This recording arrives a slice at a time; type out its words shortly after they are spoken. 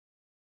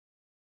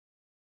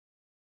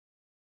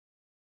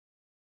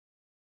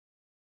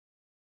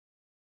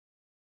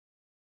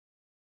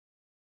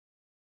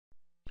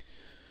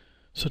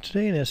So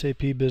today in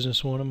SAP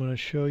Business One, I'm going to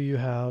show you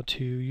how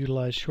to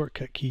utilize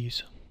shortcut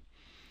keys.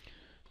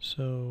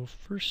 So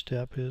first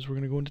step is we're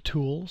going to go into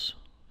Tools,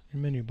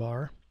 your menu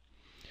bar,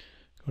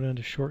 go down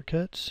to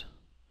Shortcuts,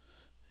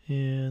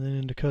 and then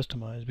into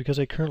Customize. Because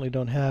I currently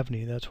don't have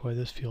any, that's why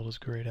this field is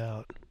grayed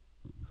out.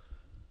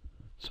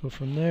 So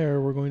from there,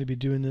 we're going to be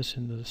doing this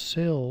into the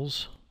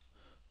Sales.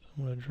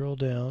 I'm going to drill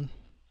down,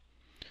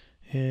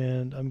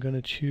 and I'm going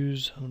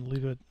to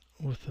leave it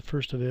with the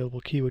first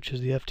available key, which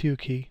is the F2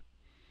 key.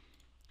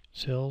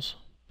 Sales,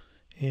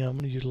 and I'm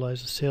going to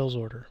utilize the sales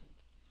order.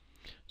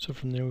 So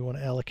from there we want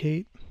to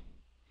allocate,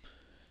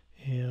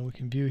 and we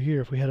can view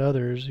here if we had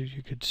others,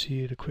 you could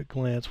see at a quick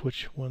glance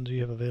which ones you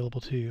have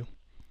available to you.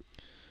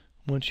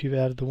 Once you've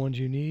added the ones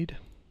you need,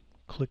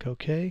 click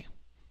OK,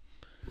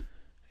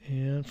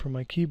 and from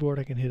my keyboard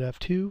I can hit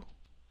F2.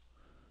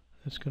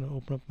 That's going to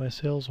open up my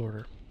sales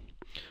order.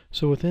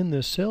 So within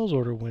this sales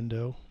order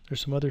window,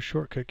 there's some other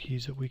shortcut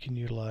keys that we can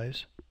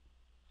utilize.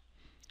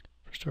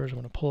 For starters, I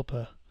want to pull up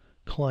a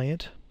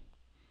client,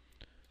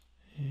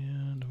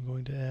 and I'm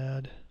going to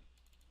add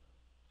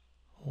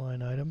a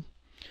line item.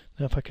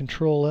 Now if I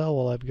Control L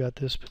while I've got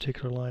this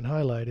particular line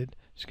highlighted,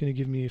 it's going to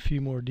give me a few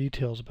more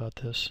details about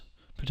this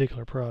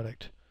particular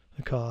product,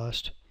 the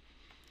cost,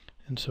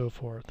 and so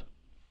forth.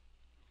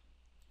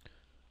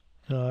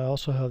 Now I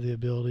also have the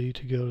ability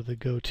to go to the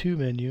Go To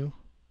menu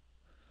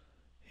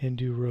and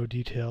do row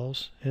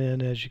details,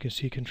 and as you can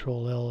see,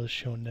 Control L is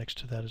shown next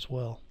to that as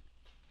well.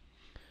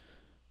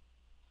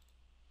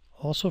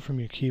 Also from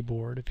your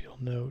keyboard, if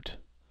you'll note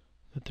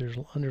that there's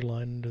an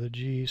underline under the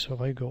G, so if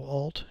I go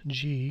Alt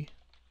G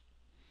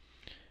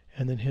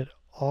and then hit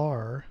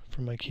R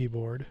from my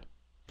keyboard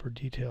for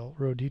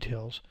row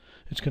details,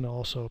 it's going to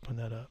also open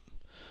that up.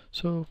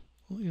 So,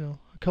 a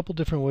couple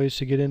different ways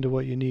to get into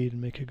what you need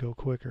and make it go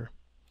quicker.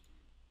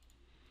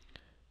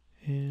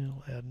 And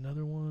I'll add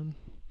another one.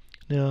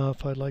 Now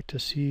if I'd like to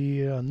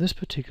see on this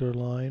particular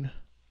line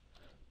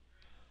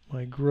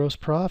my gross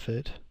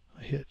profit,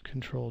 I hit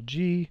Control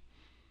G,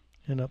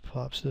 and up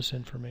pops this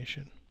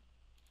information.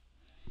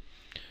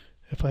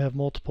 If I have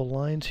multiple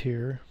lines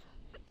here,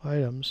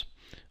 items,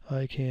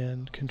 I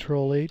can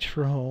Control H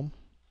for home,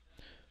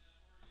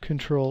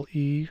 Control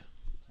E,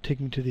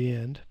 taking to the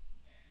end,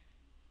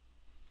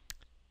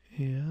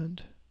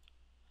 and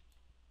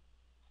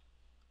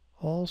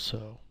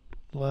also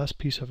the last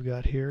piece I've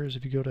got here is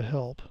if you go to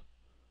Help,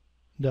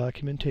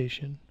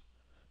 Documentation,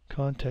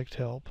 Contact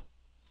Help,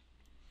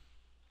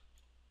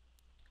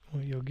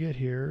 what you'll get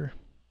here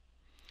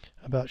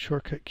about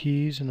shortcut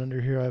keys, and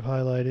under here I've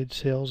highlighted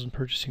sales and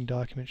purchasing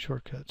document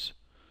shortcuts.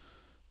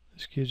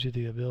 This gives you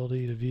the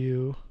ability to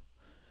view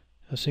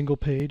a single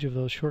page of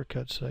those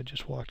shortcuts that I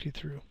just walked you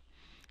through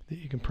that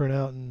you can print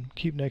out and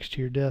keep next to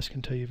your desk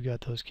until you've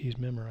got those keys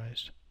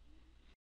memorized.